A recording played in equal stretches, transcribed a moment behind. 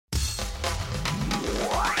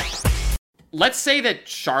let's say that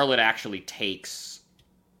Charlotte actually takes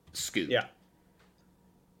Scoot. Yeah.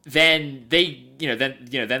 Then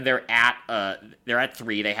then they're at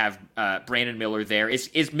 3. They have Brandon Miller there.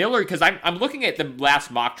 Is Miller, because I'm looking at the last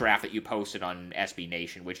mock draft that you posted on SB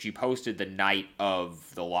Nation, which you posted the night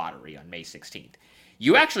of the lottery on May 16th.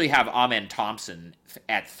 You actually have Amen Thompson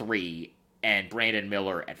at 3 and Brandon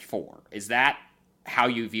Miller at 4. Is that how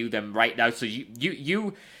you view them right now? So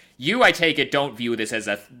you I take it, don't view this as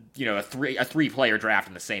a 3-player draft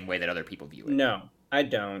in the same way that other people view it. No, I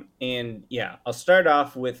don't. And yeah, I'll start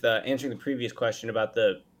off with answering the previous question about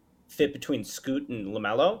the fit between Scoot and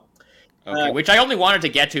LaMelo. Okay, which I only wanted to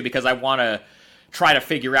get to because I want to try to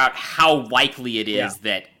figure out how likely it is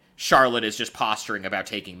that Charlotte is just posturing about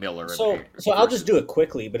taking Miller. So I'll just do it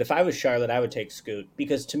quickly, but if I was Charlotte, I would take Scoot,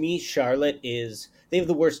 because to me, Charlotte they have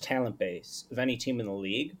the worst talent base of any team in the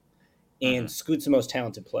league, and Scoot's the most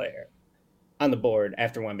talented player on the board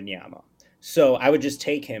after Wembanyama. So I would just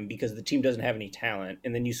take him because the team doesn't have any talent,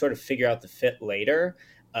 and then you sort of figure out the fit later.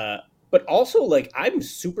 But also, like, I'm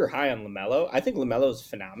super high on LaMelo. I think LaMelo is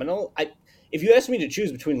phenomenal. If you asked me to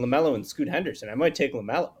choose between LaMelo and Scoot Henderson, I might take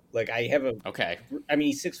LaMelo. Like, he's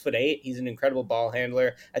 6'8". He's an incredible ball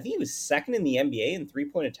handler. I think he was second in the NBA in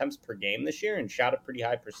 3-point attempts per game this year and shot a pretty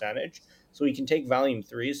high percentage. So he can take volume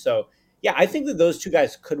threes. So yeah, I think that those two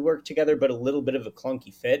guys could work together, but a little bit of a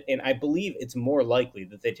clunky fit. And I believe it's more likely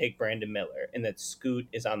that they take Brandon Miller and that Scoot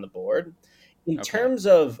is on the board. In terms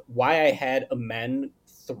of why I had Amen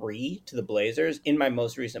 3 to the Blazers in my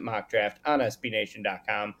most recent mock draft on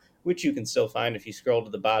SBNation.com, which you can still find if you scroll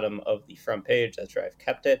to the bottom of the front page. That's where I've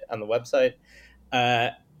kept it on the website.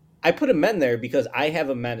 I put Amen there because I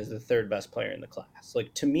have Amen as the 3rd best player in the class.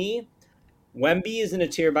 Like, to me, Wemby is in a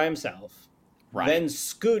tier by himself. Right. Then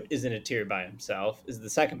Scoot is in a tier by himself, is the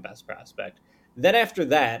 2nd best prospect. Then after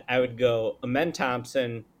that, I would go Amen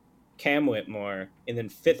Thompson, Cam Whitmore, and then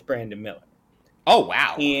 5th Brandon Miller. Oh,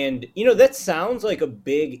 wow. And, that sounds like a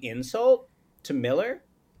big insult to Miller.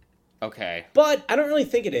 Okay. But I don't really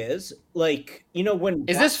think it is. Like, when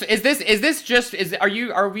I guess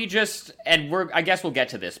we'll get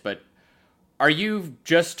to this, but are you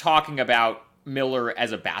just talking about Miller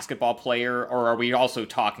as a basketball player, or are we also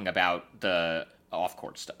talking about the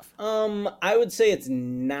off-court stuff? I would say it's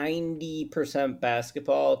 90%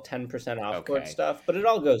 basketball, 10% off-court stuff, but it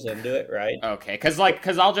all goes into it, right? Okay, because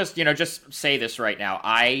I'll just say this right now.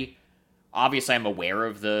 I'm aware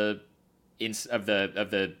of the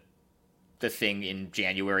thing in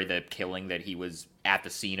January, the killing that he was at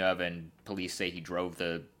the scene of, and police say he drove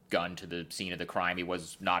the gun to the scene of the crime. He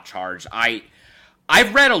was not charged.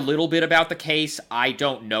 I've read a little bit about the case. I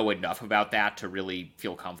don't know enough about that to really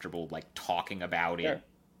feel comfortable, like, talking about it,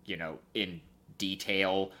 in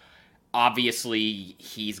detail. Obviously,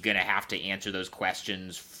 he's going to have to answer those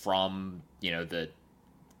questions from, the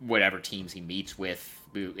whatever teams he meets with,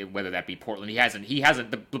 whether that be Portland.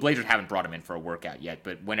 The Blazers haven't brought him in for a workout yet,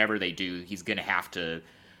 but whenever they do, he's going to have to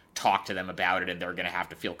talk to them about it, and they're going to have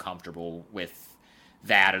to feel comfortable with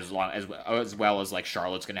that, as well as like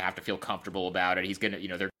Charlotte's going to have to feel comfortable about it. He's going to,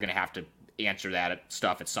 they're going to have to answer that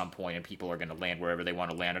stuff at some point, and people are going to land wherever they want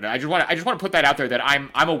to land. And I just want to put that out there that I'm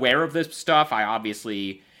aware of this stuff.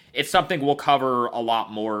 It's something we'll cover a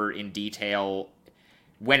lot more in detail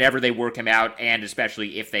whenever they work him out, and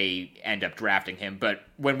especially if they end up drafting him. But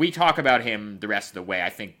when we talk about him the rest of the way, I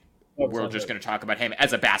think we're just going to talk about him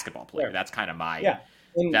as a basketball player. Yeah. That's kind of my... Yeah.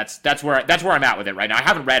 That's where I'm at with it right now. I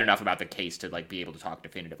haven't read enough about the case to be able to talk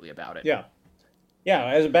definitively about it. Yeah.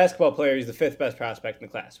 As a basketball player, he's the 5th best prospect in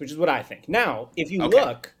the class, which is what I think. Now, if you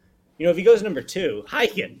look, if he goes number 2,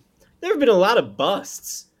 Heiken, there have been a lot of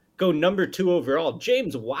busts go number 2 overall.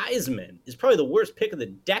 James Wiseman is probably the worst pick of the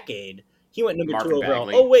decade. He went number 2 overall.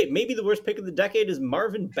 Bagley. Oh, wait, maybe the worst pick of the decade is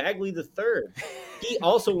Marvin Bagley III. He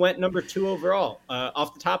also went number 2 overall.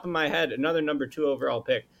 Off the top of my head, another number 2 overall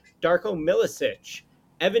pick, Darko Milicic,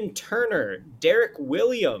 Evan Turner, Derek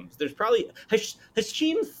Williams. There's probably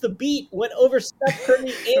Hasheem Thabeet went over Steph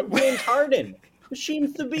Curry and James Harden.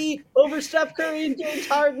 Hasheem Thabeet over Steph Curry and James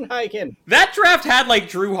Harden. Hiking. That draft had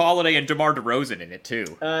Drew Holiday and DeMar DeRozan in it too.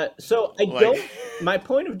 My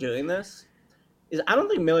point of doing this is I don't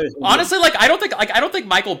think Miller's honestly I don't think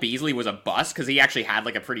Michael Beasley was a bust because he actually had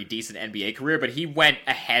a pretty decent NBA career, but he went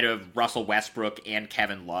ahead of Russell Westbrook and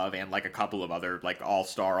Kevin Love and a couple of other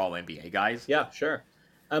all-star, all-NBA guys. Yeah, sure.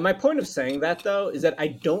 My point of saying that, though, is that I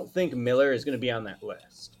don't think Miller is going to be on that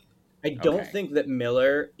list. I don't think that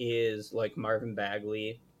Miller is like Marvin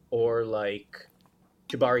Bagley or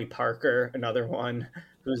Jabari Parker, another one.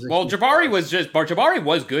 Jabari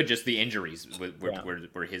was good, just the injuries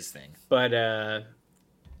were his thing. But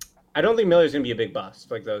I don't think Miller's going to be a big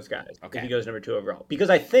bust like those guys if he Okay. goes number 2 overall, because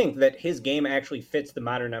I think that his game actually fits the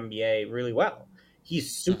modern NBA really well. He's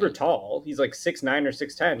super Hmm. tall. He's like 6'9" or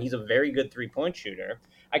 6'10". He's a very good 3-point shooter.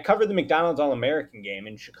 I covered the McDonald's All-American game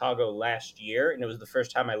in Chicago last year, and it was the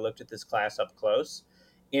first time I looked at this class up close.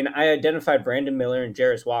 And I identified Brandon Miller and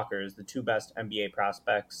Jarris Walker as the 2 best NBA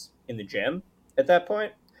prospects in the gym at that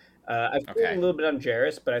point. I've seen a Okay. little bit on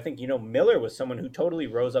Jarris, but I think, Miller was someone who totally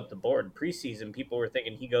rose up the board. Preseason, people were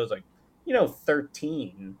thinking he goes like,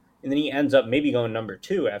 13, and then he ends up maybe going number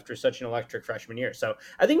 2 after such an electric freshman year. So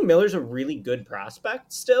I think Miller's a really good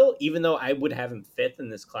prospect still, even though I would have him 5th in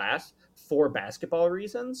this class for basketball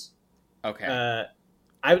reasons. Okay. Uh,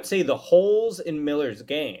 I would say the holes in Miller's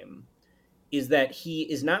game is that he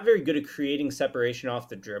is not very good at creating separation off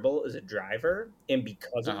the dribble as a driver. And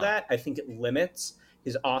because of Uh-huh. that, I think it limits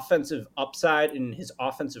his offensive upside and his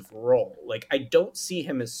offensive role. Like, I don't see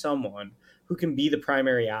him as someone who can be the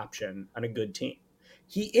primary option on a good team.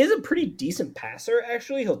 He is a pretty decent passer,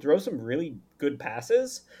 actually. He'll throw some really good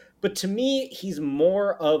passes. But to me, he's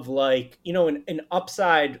more of like, an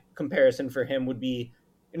upside comparison for him would be,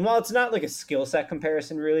 and while it's not like a skill set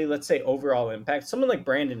comparison, really, let's say overall impact, someone like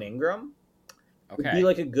Brandon Ingram would be Okay.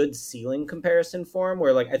 like a good ceiling comparison for him,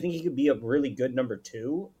 where like I think he could be a really good number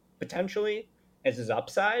 2 potentially as his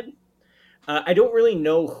upside. I don't really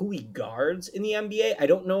know who he guards in the NBA. I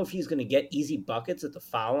don't know if he's going to get easy buckets at the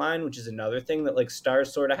foul line, which is another thing that like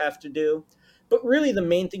stars sort of have to do. But really, the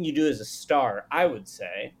main thing you do as a star, I would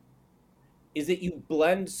say, is that you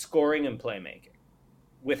blend scoring and playmaking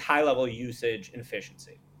with high level usage and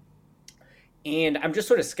efficiency. And I'm just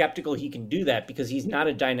sort of skeptical he can do that because he's not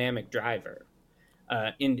a dynamic driver.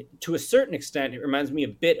 And to a certain extent, it reminds me a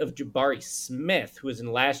bit of Jabari Smith, who was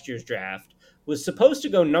in last year's draft, was supposed to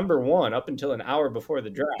go number 1 up until an hour before the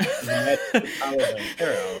draft. And then that's Paolo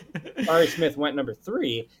Banchero. Jabari Smith went number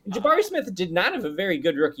 3. And Jabari Smith did not have a very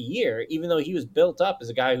good rookie year, even though he was built up as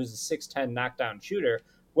a guy who's a 6'10" knockdown shooter.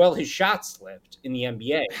 Well, his shot slipped in the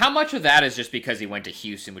NBA. How much of that is just because he went to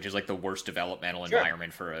Houston, which is like the worst developmental Sure.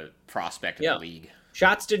 environment for a prospect in Yeah. the league?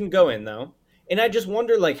 Shots didn't go in, though. And I just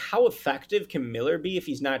wonder, like, how effective can Miller be if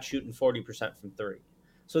he's not shooting 40% from 3?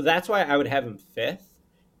 So that's why I would have him 5th.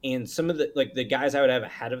 And some of the guys I would have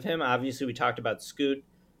ahead of him, obviously we talked about Scoot.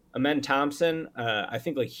 Amen Thompson, I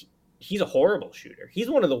think, like, he's a horrible shooter. He's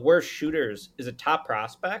one of the worst shooters as a top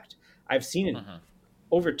prospect I've seen in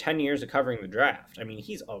over 10 years of covering the draft. I mean,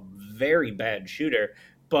 he's a very bad shooter,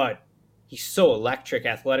 but he's so electric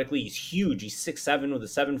athletically. He's huge. He's 6'7" with a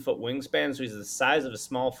 7-foot wingspan, so he's the size of a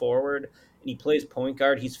small forward, and he plays point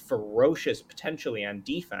guard. He's ferocious potentially on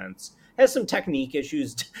defense. Has some technique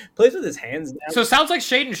issues. Plays with his hands down. So it sounds like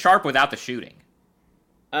Shaden Sharp without the shooting.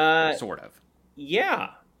 Sort of. Yeah,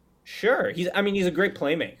 sure. He's a great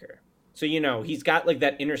playmaker. So, he's got like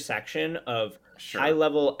that intersection of Sure. high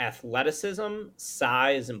level athleticism,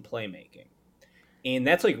 size, and playmaking. And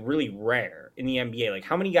that's like really rare in the NBA. Like,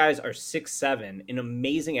 how many guys are 6'7" and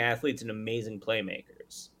amazing athletes and amazing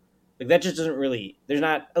playmakers? Like, that just doesn't really, there's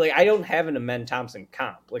not, like, I don't have an Amen Thompson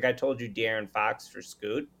comp. Like I told you, De'Aaron Fox for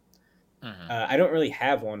Scoot. I don't really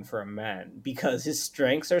have one for Amen because his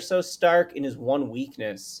strengths are so stark and his one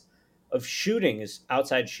weakness of shooting is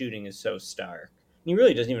outside shooting is so stark. And he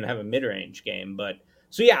really doesn't even have a mid-range game. But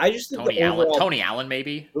so yeah, I just think Tony Allen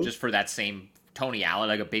maybe just for that same Tony Allen,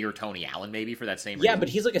 like a bigger Tony Allen maybe for that same reason. Yeah, but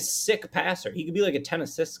he's like a sick passer. He could be like a 10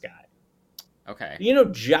 assist guy. Okay.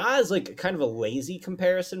 Ja is like kind of a lazy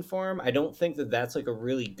comparison for him. I don't think that that's like a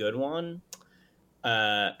really good one.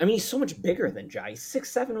 I mean, he's so much bigger than Ja. He's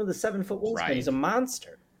 6'7" with a 7-foot wingspan. Right. He's a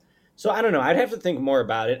monster. So I don't know. I'd have to think more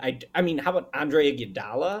about it. I mean, how about Andre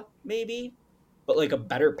Iguodala maybe, but like a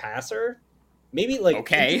better passer? Maybe like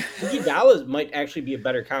okay. Iguodala might actually be a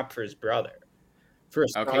better comp for his brother. For a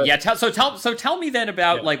star. Okay, yeah. Tell me then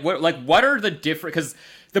about what are the different, because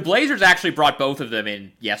the Blazers actually brought both of them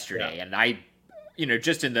in yesterday, and I,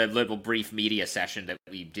 just in the little brief media session that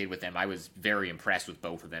we did with them, I was very impressed with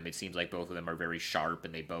both of them. It seems like both of them are very sharp,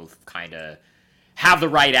 and they both kind of have the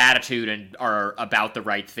right attitude and are about the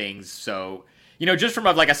right things. So, just from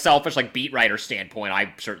a selfish beat writer standpoint,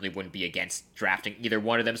 I certainly wouldn't be against drafting either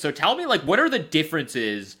one of them. So tell me what are the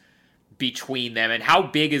differences between them and how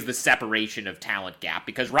big is the separation of talent gap?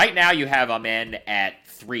 Because right now you have Amen at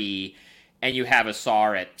 3 and you have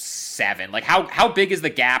Asar at 7. Like how big is the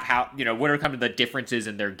gap? How, what are kind of the differences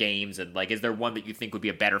in their games? And is there one that you think would be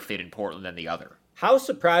a better fit in Portland than the other? How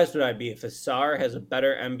surprised would I be if Asar has a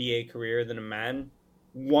better NBA career than Amen?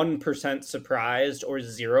 1% surprised or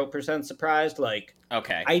 0% surprised?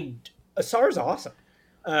 Okay. Asar's awesome.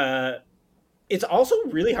 It's also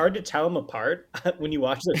really hard to tell them apart when you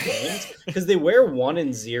watch their games because they wear 1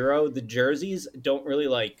 and 0. The jerseys don't really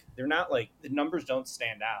like, they're not like, the numbers don't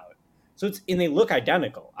stand out. So it's, and they look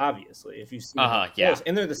identical, obviously, if you see them up Yeah. close.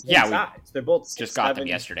 And they're the same Yeah, we size. They're both just 6'7", got them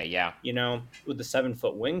yesterday, yeah. you know, with the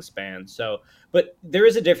 7-foot wingspan. So, but there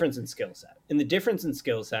is a difference in skill set. And the difference in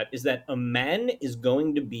skill set is that Amen is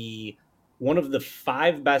going to be one of the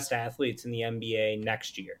 5 best athletes in the NBA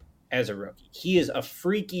next year as a rookie. He is a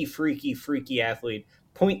freaky athlete,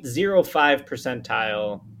 0.05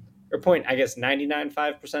 percentile, or point, I guess,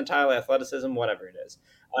 99.5 percentile athleticism, whatever it is.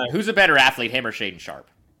 Who's a better athlete, him or Shaden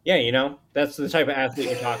Sharp? Yeah, you know, that's the type of athlete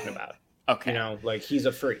you're talking about. Okay. You know, like he's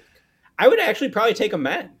a freak. I would actually probably take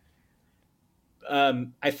Amen.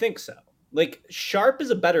 I think so. Like Sharp is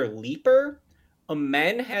a better leaper.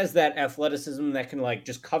 Amen has that athleticism that can like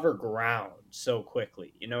just cover ground so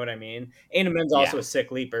quickly. You know what I mean? And Amen's also a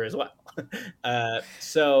sick leaper as well.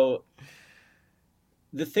 So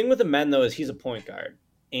the thing with Amen though is he's a point guard,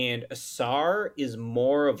 and Asar is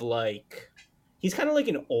more of like, he's kind of like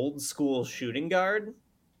an old school shooting guard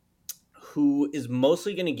who is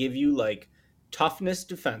mostly going to give you like toughness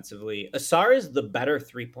defensively. Asar is the better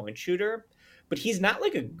 3-point shooter, but he's not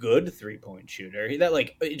like a good 3-point shooter. That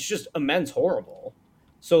like, it's just Amen's horrible.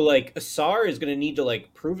 So like Asar is going to need to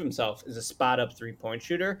like prove himself as a spot up 3-point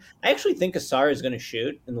shooter. I actually think Asar is going to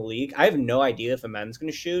shoot in the league. I have no idea if Amen's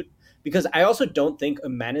going to shoot, because I also don't think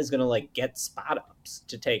Amen is going to like get spot ups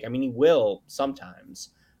to take. I mean, he will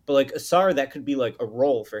sometimes, but like Asar, that could be like a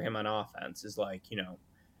role for him on offense, is like, you know,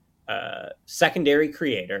 secondary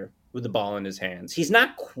creator with the ball in his hands. He's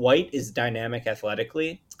not quite as dynamic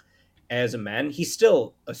athletically as Amen. He's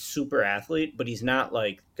still a super athlete, but he's not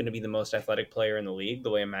like going to be the most athletic player in the league the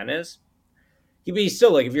way Amen is. He's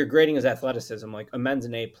still like, if you're grading his athleticism, like Amen's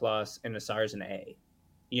an A+ and Asar's an A.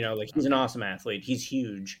 You know, like he's an awesome athlete. He's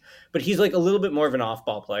huge, but he's like a little bit more of an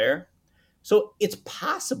off-ball player. So it's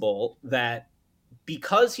possible that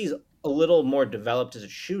because he's a little more developed as a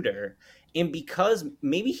shooter, and because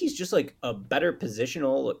maybe he's just like a better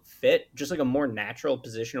positional fit, just like a more natural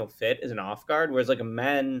positional fit as an off guard, whereas like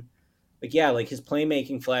Amen, like, yeah, like his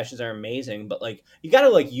playmaking flashes are amazing, but like you got to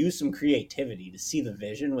like use some creativity to see the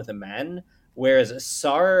vision with Amen. Whereas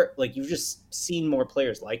Asar, like you've just seen more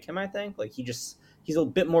players like him, I think. Like he's a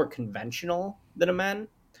bit more conventional than Amen.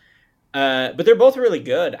 But they're both really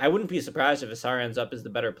good. I wouldn't be surprised if Asar ends up as the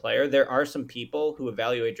better player. There are some people who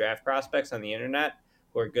evaluate draft prospects on the internet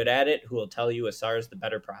who are good at it, who will tell you Asar is the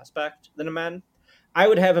better prospect than Amen. I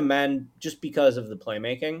would have Amen just because of the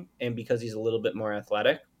playmaking and because he's a little bit more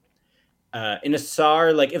athletic. In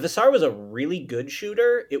Asar, like if Asar was a really good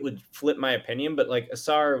shooter, it would flip my opinion. But like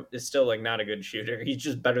Asar is still like not a good shooter. He's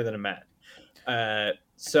just better than Amen.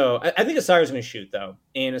 So I think Asar is going to shoot though,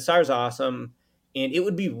 and Asar is awesome. And it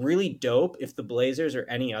would be really dope if the Blazers or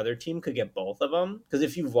any other team could get both of them. Because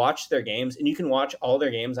if you've watched their games, and you can watch all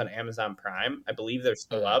their games on Amazon Prime, I believe they're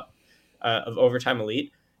still up, of Overtime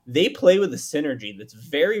Elite, they play with a synergy that's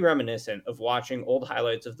very reminiscent of watching old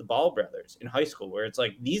highlights of the Ball brothers in high school, where it's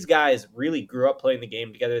like these guys really grew up playing the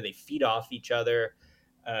game together. They feed off each other.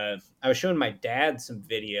 I was showing my dad some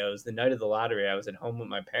videos the night of the lottery. I was at home with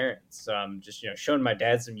my parents. So I'm just, showing my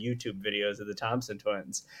dad some YouTube videos of the Thompson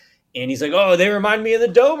twins. And he's like, oh, they remind me of the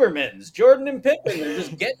Dobermans, Jordan and Pippen. They're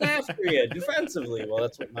just getting after you defensively. Well,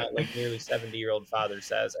 that's what my nearly 70-year-old father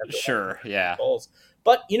says. Sure, yeah. Goals.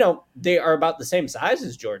 But, they are about the same size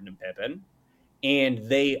as Jordan and Pippen. And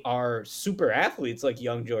they are super athletes like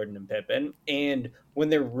young Jordan and Pippen. And when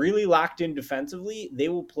they're really locked in defensively, they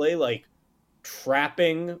will play like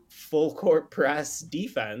trapping full court press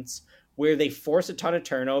defense where they force a ton of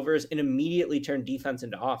turnovers and immediately turn defense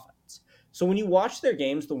into offense. So when you watch their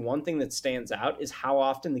games, the one thing that stands out is how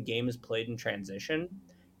often the game is played in transition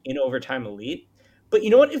in Overtime Elite. But you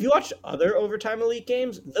know what? If you watch other Overtime Elite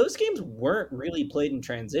games, those games weren't really played in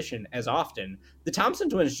transition as often. The Thompson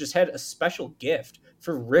twins just had a special gift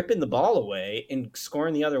for ripping the ball away and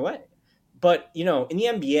scoring the other way. But, in the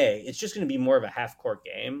NBA, it's just going to be more of a half-court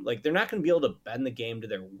game. Like, they're not going to be able to bend the game to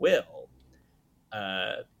their will.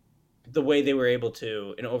 The way they were able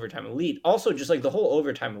to in Overtime Elite. Also, just like the whole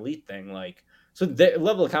Overtime Elite thing, so their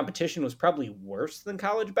level of competition was probably worse than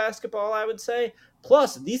college basketball, I would say.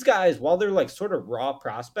 Plus, these guys, while they're like sort of raw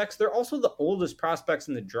prospects, they're also the oldest prospects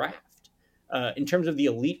in the draft. In terms of the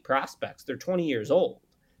elite prospects, they're 20 years old.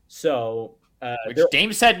 So, which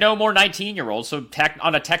Dame said no more 19-year-olds. So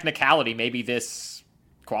on a technicality, maybe this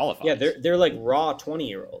qualifies. Yeah, they're like raw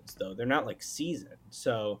 20-year-olds though. They're not like seasoned.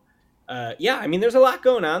 So. There's a lot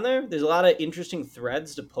going on there. There's a lot of interesting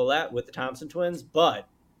threads to pull at with the Thompson twins, but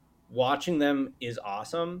watching them is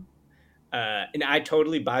awesome. And I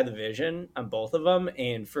totally buy the vision on both of them.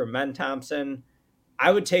 And for Men Thompson,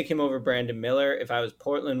 I would take him over Brandon Miller if I was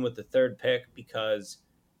Portland with the third pick because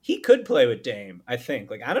he could play with Dame, I think.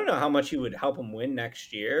 Like, I don't know how much he would help him win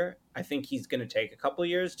next year. I think he's going to take a couple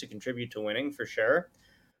years to contribute to winning for sure.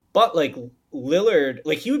 But like Lillard,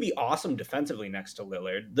 like he would be awesome defensively next to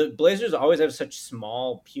Lillard. The Blazers always have such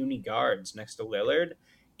small, puny guards next to Lillard.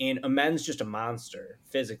 And Amen's just a monster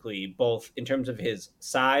physically, both in terms of his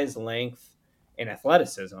size, length, and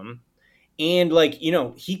athleticism. And like,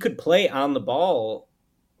 he could play on the ball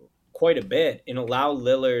quite a bit and allow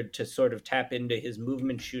Lillard to sort of tap into his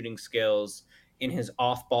movement shooting skills and his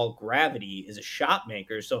off-ball gravity as a shot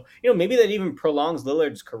maker. So, maybe that even prolongs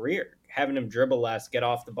Lillard's career, having him dribble less, get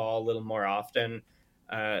off the ball a little more often.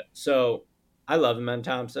 So I love Amen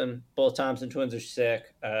Thompson. Both Thompson twins are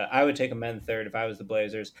sick. I would take Amen third if I was the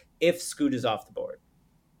Blazers, if Scoot is off the board.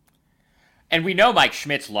 And we know Mike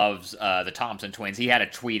Schmitz loves the Thompson twins. He had a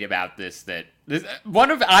tweet about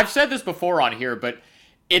I've said this before on here, but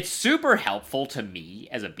it's super helpful to me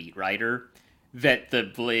as a beat writer that the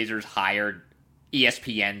Blazers hired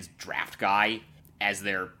ESPN's draft guy as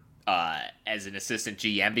their as an assistant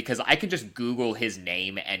GM, because I can just Google his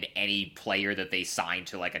name and any player that they signed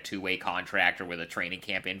to like a two-way contract or with a training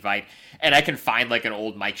camp invite, and I can find like an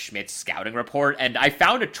old Mike Schmitz scouting report. And I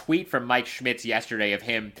found a tweet from Mike Schmitz yesterday of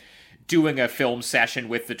him doing a film session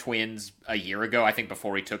with the Twins a year ago, I think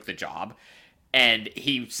before he took the job. And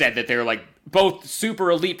he said that they're like both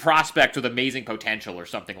super elite prospects with amazing potential or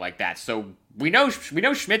something like that. So we know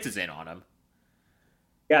Schmitz is in on him.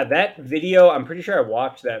 Yeah, that video, I'm pretty sure I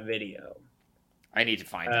watched that video. I need to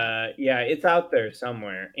find it. Yeah, it's out there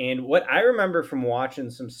somewhere. And what I remember from watching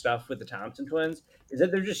some stuff with the Thompson twins is that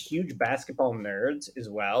they're just huge basketball nerds as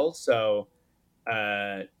well. So,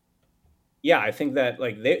 yeah, I think that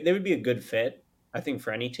like they would be a good fit, I think,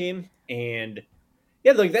 for any team. And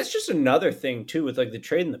yeah, like that's just another thing too with like the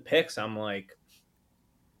trade and the picks. I'm like,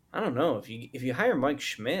 I don't know if you hire Mike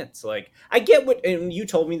Schmitz, like I get what, and you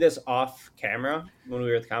told me this off camera when we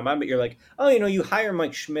were at the combine, but you're like, oh, you hire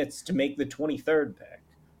Mike Schmitz to make the 23rd pick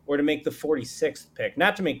or to make the 46th pick,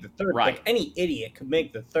 not to make the third right. pick. Any idiot could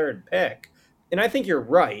make the third pick. And I think you're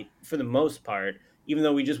right for the most part, even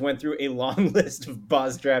though we just went through a long list of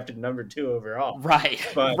buzz drafted number 2 overall. Right.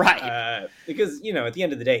 But, right. Because, at the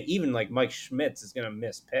end of the day, even like Mike Schmitz is going to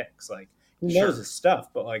miss picks. Like, he knows his stuff,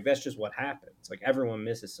 but like that's just what happens. Like everyone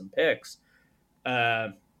misses some picks.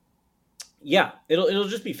 Yeah, it'll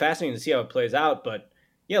just be fascinating to see how it plays out. But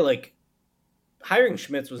yeah, like hiring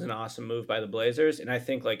Schmitz was an awesome move by the Blazers, and I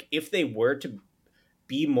think like if they were to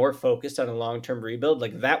be more focused on a long-term rebuild,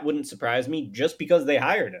 like that wouldn't surprise me just because they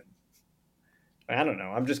hired him. I don't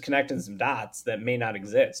know. I'm just connecting some dots that may not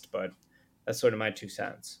exist, but that's sort of my 2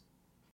 cents.